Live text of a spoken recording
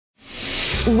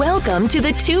Welcome to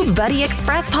the TubeBuddy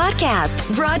Express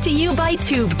podcast, brought to you by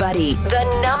TubeBuddy, the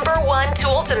 #1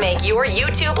 tool to make your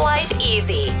YouTube life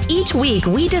easy. Each week,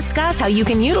 we discuss how you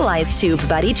can utilize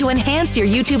TubeBuddy to enhance your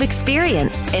YouTube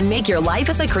experience and make your life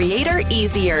as a creator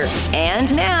easier.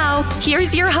 And now,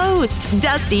 here's your host,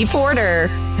 Dusty Porter.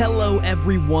 Hello,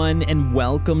 everyone, and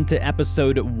welcome to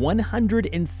episode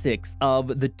 106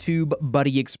 of the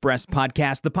TubeBuddy Express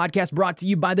podcast, the podcast brought to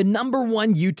you by the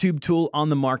 #1 YouTube tool on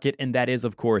the market, and that is,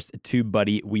 of course,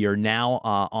 TubeBuddy. We are now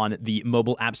on the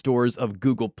mobile app stores of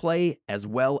Google Play as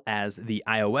well as the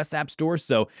iOS app store.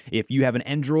 So if you have an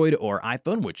Android or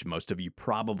iPhone, which most of you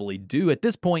probably do at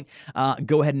this point,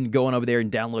 go ahead and go on over there and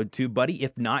download TubeBuddy.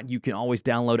 If not, you can always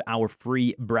download our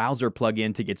free browser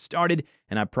plugin to get started,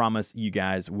 and I promise you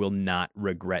guys will not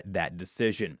regret that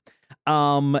decision.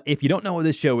 If you don't know what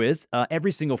this show is,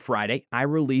 every single Friday, I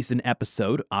release an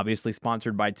episode, obviously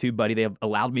sponsored by TubeBuddy. They have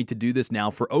allowed me to do this now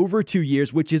for over 2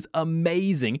 years, which is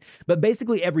amazing. But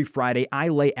basically every Friday, I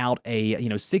lay out a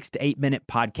 6 to 8 minute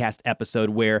podcast episode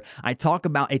where I talk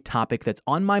about a topic that's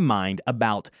on my mind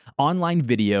about online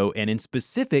video and in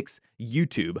specifics,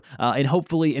 YouTube, and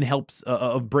hopefully in hopes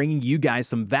of bringing you guys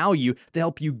some value to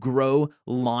help you grow,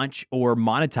 launch, or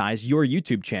monetize your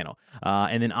YouTube channel.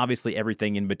 And then obviously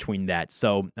everything in between that.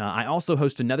 So I also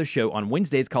host another show on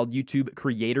Wednesdays called YouTube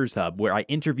Creators Hub, where I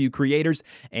interview creators,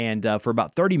 and for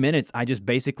about 30 minutes, I just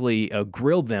basically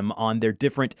grill them on their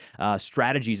different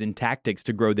strategies and tactics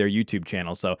to grow their YouTube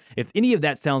channel. So if any of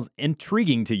that sounds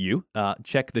intriguing to you,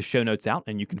 check the show notes out,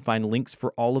 and you can find links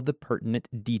for all of the pertinent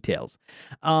details.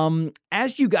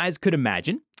 As you guys could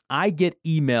imagine, I get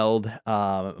emailed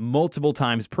multiple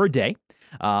times per day,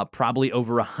 probably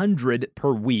over 100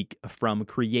 per week from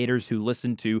creators who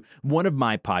listen to one of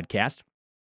my podcasts.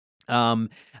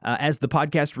 As the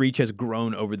podcast reach has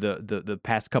grown over the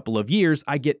past couple of years,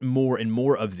 I get more and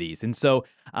more of these. And so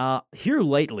here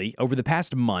lately, over the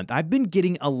past month, I've been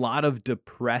getting a lot of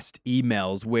depressed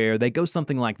emails where they go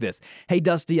something like this. Hey,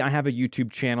 Dusty, I have a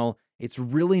YouTube channel. It's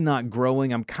really not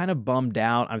growing. I'm kind of bummed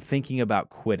out. I'm thinking about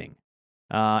quitting.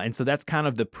 And so that's kind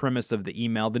of the premise of the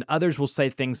email. Then others will say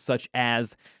things such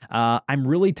as, I'm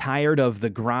really tired of the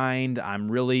grind. I'm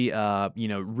really,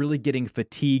 really getting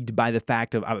fatigued by the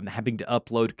fact of I'm having to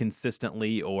upload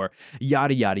consistently, or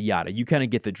yada, yada, yada. You kind of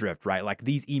get the drift, right? Like,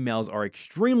 these emails are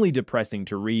extremely depressing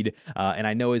to read. And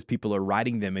I know as people are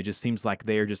writing them, it just seems like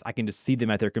I can just see them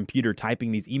at their computer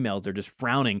typing these emails. They're just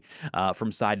frowning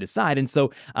from side to side. And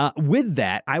so with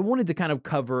that, I wanted to kind of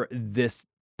cover this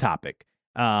topic.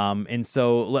 And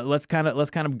so let's kind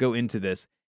of go into this.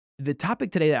 The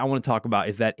topic today that I want to talk about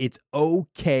is that it's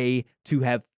okay to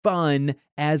have fun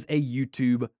as a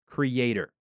YouTube creator.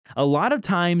 A lot of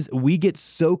times we get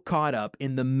so caught up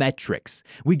in the metrics.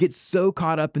 We get so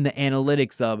caught up in the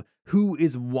analytics of who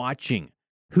is watching,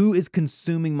 who is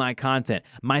consuming my content,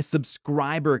 my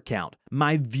subscriber count,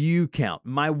 my view count,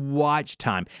 my watch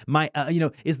time,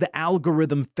 is the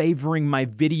algorithm favoring my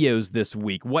videos this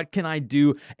week? What can I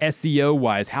do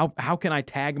SEO-wise? How can I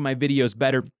tag my videos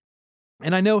better?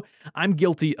 And I know I'm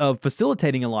guilty of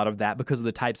facilitating a lot of that because of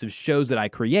the types of shows that I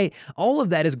create. All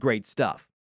of that is great stuff.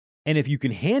 And if you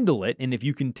can handle it, and if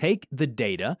you can take the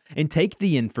data and take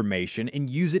the information and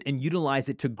use it and utilize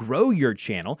it to grow your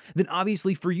channel, then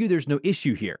obviously for you, there's no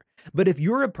issue here. But if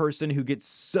you're a person who gets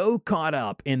so caught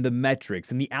up in the metrics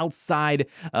and the outside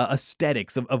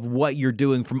aesthetics of what you're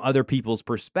doing from other people's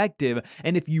perspective,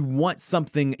 and if you want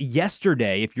something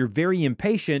yesterday, if you're very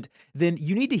impatient, then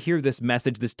you need to hear this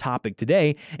message, this topic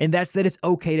today, and that's that it's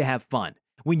okay to have fun.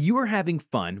 When you are having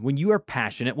fun, when you are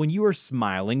passionate, when you are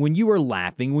smiling, when you are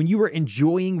laughing, when you are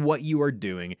enjoying what you are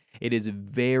doing, it is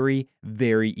very,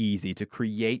 very easy to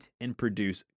create and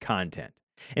produce content.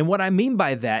 And what I mean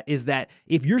by that is that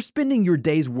if you're spending your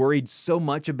days worried so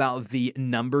much about the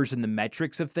numbers and the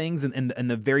metrics of things and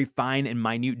the very fine and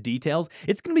minute details,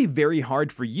 it's going to be very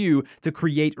hard for you to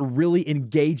create really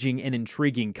engaging and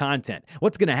intriguing content.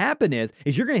 What's going to happen is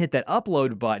you're going to hit that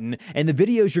upload button, and the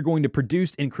videos you're going to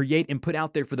produce and create and put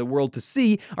out there for the world to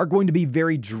see are going to be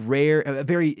very dreary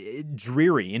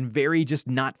and very just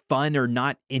not fun or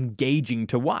not engaging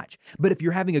to watch. But if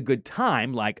you're having a good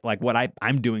time, like what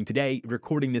I'm doing today,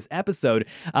 recording this episode,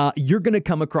 you're going to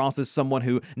come across as someone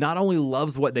who not only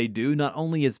loves what they do, not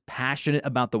only is passionate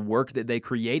about the work that they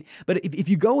create, but if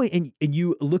you go and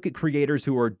you look at creators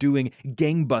who are doing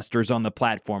gangbusters on the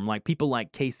platform, like people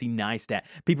like Casey Neistat,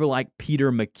 people like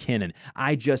Peter McKinnon,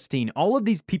 iJustine, all of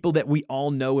these people that we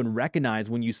all know and recognize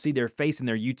when you see their face in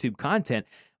their YouTube content,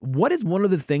 what is one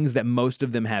of the things that most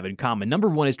of them have in common? Number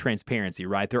one is transparency,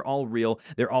 right? They're all real.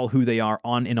 They're all who they are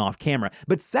on and off camera.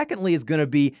 But secondly is going to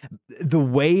be the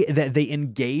way that they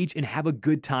engage and have a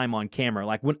good time on camera.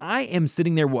 Like when I am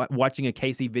sitting there watching a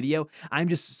Casey video, I'm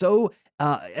just so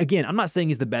again, I'm not saying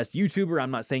he's the best YouTuber. I'm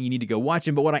not saying you need to go watch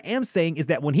him. But what I am saying is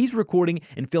that when he's recording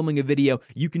and filming a video,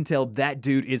 you can tell that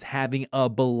dude is having a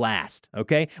blast,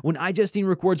 okay? When iJustine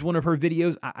records one of her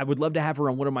videos, I would love to have her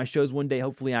on one of my shows one day.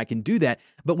 Hopefully I can do that.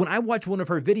 But when I watch one of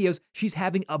her videos, she's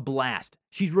having a blast.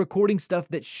 She's recording stuff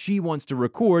that she wants to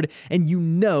record, and you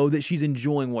know that she's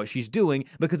enjoying what she's doing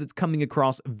because it's coming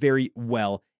across very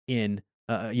well in,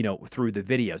 through the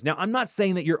videos. Now, I'm not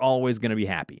saying that you're always going to be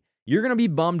happy. You're going to be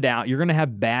bummed out. You're going to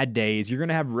have bad days. You're going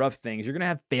to have rough things. You're going to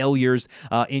have failures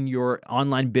in your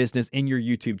online business, in your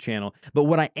YouTube channel. But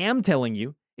what I am telling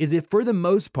you is if for the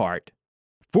most part,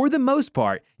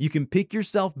 you can pick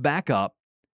yourself back up,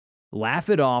 laugh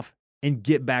it off, and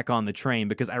get back on the train,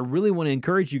 because I really want to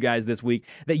encourage you guys this week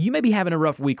that you may be having a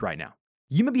rough week right now.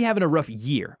 You may be having a rough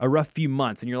year, a rough few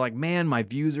months, and you're like, man, my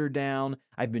views are down.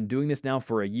 I've been doing this now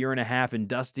for a year and a half, and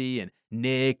Dusty and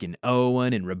Nick and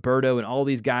Owen and Roberto and all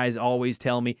these guys always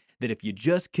tell me that if you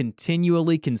just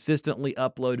consistently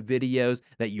upload videos,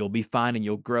 that you'll be fine and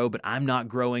you'll grow, but I'm not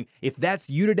growing. If that's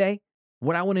you today,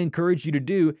 what I want to encourage you to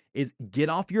do is get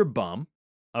off your bum,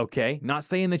 okay? Not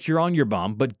saying that you're on your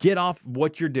bum, but get off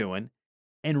what you're doing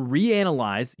and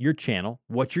reanalyze your channel,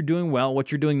 what you're doing well,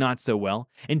 what you're doing not so well,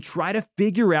 and try to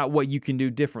figure out what you can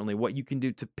do differently, what you can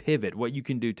do to pivot, what you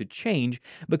can do to change,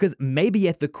 because maybe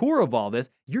at the core of all this,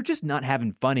 you're just not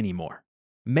having fun anymore.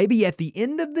 Maybe at the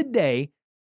end of the day,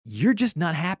 you're just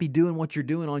not happy doing what you're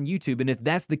doing on YouTube. And if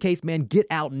that's the case, man, get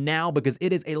out now, because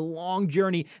it is a long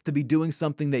journey to be doing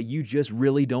something that you just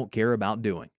really don't care about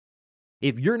doing.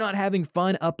 If you're not having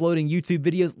fun uploading YouTube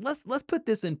videos, let's put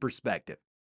this in perspective.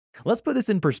 Let's put this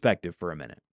in perspective for a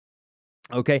minute.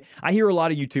 Okay, I hear a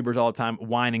lot of YouTubers all the time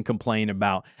whine and complain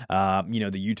about, the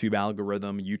YouTube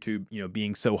algorithm, YouTube,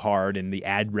 being so hard and the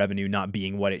ad revenue not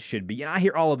being what it should be. And I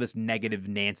hear all of this negative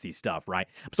Nancy stuff, right?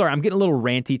 I'm sorry, I'm getting a little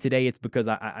ranty today. It's because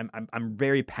I'm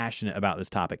very passionate about this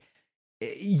topic.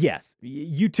 Yes,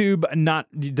 YouTube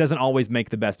doesn't always make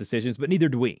the best decisions, but neither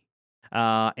do we.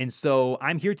 And so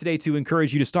I'm here today to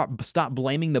encourage you to stop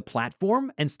blaming the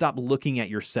platform and stop looking at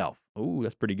yourself. Ooh,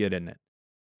 that's pretty good, isn't it?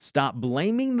 Stop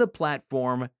blaming the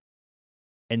platform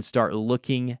and start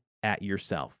looking at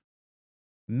yourself.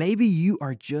 Maybe you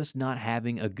are just not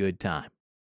having a good time.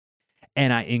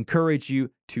 And I encourage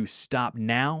you to stop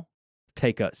now,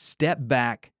 take a step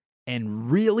back,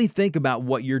 and really think about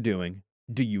what you're doing.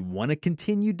 Do you want to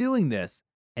continue doing this?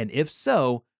 And if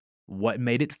so, what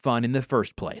made it fun in the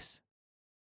first place?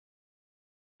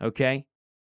 Okay?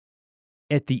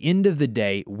 At the end of the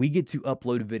day, we get to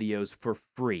upload videos for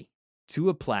free to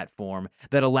a platform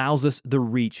that allows us the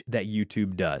reach that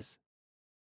YouTube does.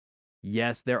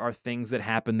 Yes, there are things that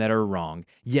happen that are wrong.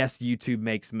 Yes, YouTube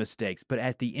makes mistakes. But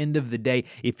at the end of the day,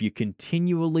 if you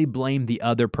continually blame the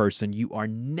other person, you are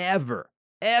never,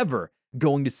 ever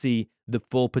going to see the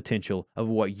full potential of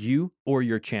what you or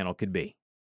your channel could be.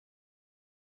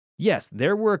 Yes,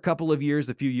 there were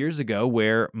a few years ago,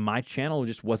 where my channel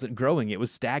just wasn't growing. It was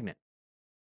stagnant.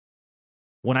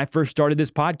 When I first started this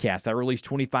podcast, I released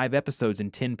 25 episodes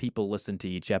and 10 people listened to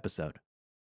each episode.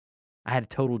 I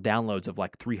had total downloads of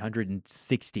like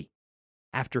 360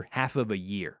 after half of a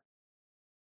year.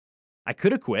 I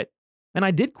could have quit, and I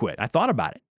did quit. I thought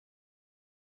about it.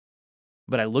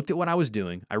 But I looked at what I was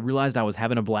doing. I realized I was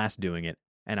having a blast doing it,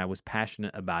 and I was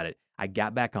passionate about it. I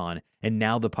got back on, and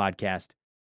now the podcast,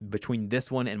 between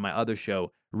this one and my other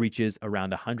show, reaches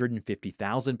around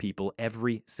 150,000 people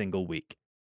every single week.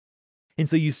 And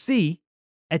so you see,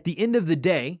 at the end of the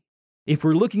day, if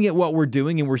we're looking at what we're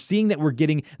doing and we're seeing that we're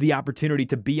getting the opportunity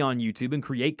to be on YouTube and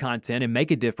create content and make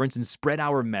a difference and spread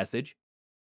our message,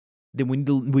 then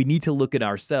we need to look at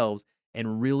ourselves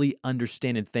and really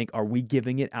understand and think, are we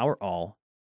giving it our all?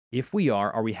 If we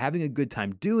are we having a good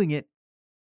time doing it?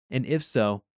 And if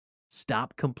so,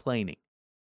 stop complaining.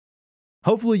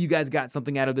 Hopefully you guys got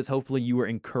something out of this. Hopefully you were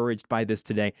encouraged by this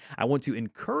today. I want to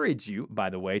encourage you,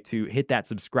 by the way, to hit that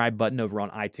subscribe button over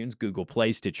on iTunes, Google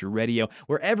Play, Stitcher Radio,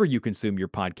 wherever you consume your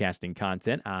podcasting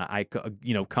content. I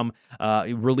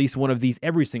release one of these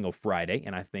every single Friday,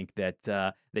 and I think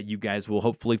that you guys will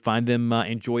hopefully find them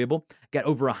enjoyable. Got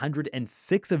over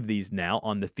 106 of these now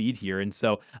on the feed here, and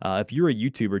so if you're a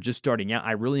YouTuber just starting out,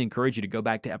 I really encourage you to go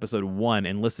back to episode 1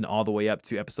 and listen all the way up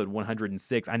to episode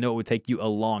 106. I know it would take you a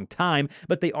long time,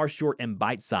 but they are short and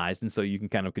bite-sized, and so you can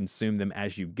kind of consume them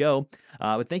as you go.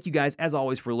 But thank you guys, as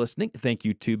always, for listening. Thank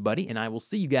you, TubeBuddy, and I will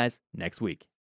see you guys next week.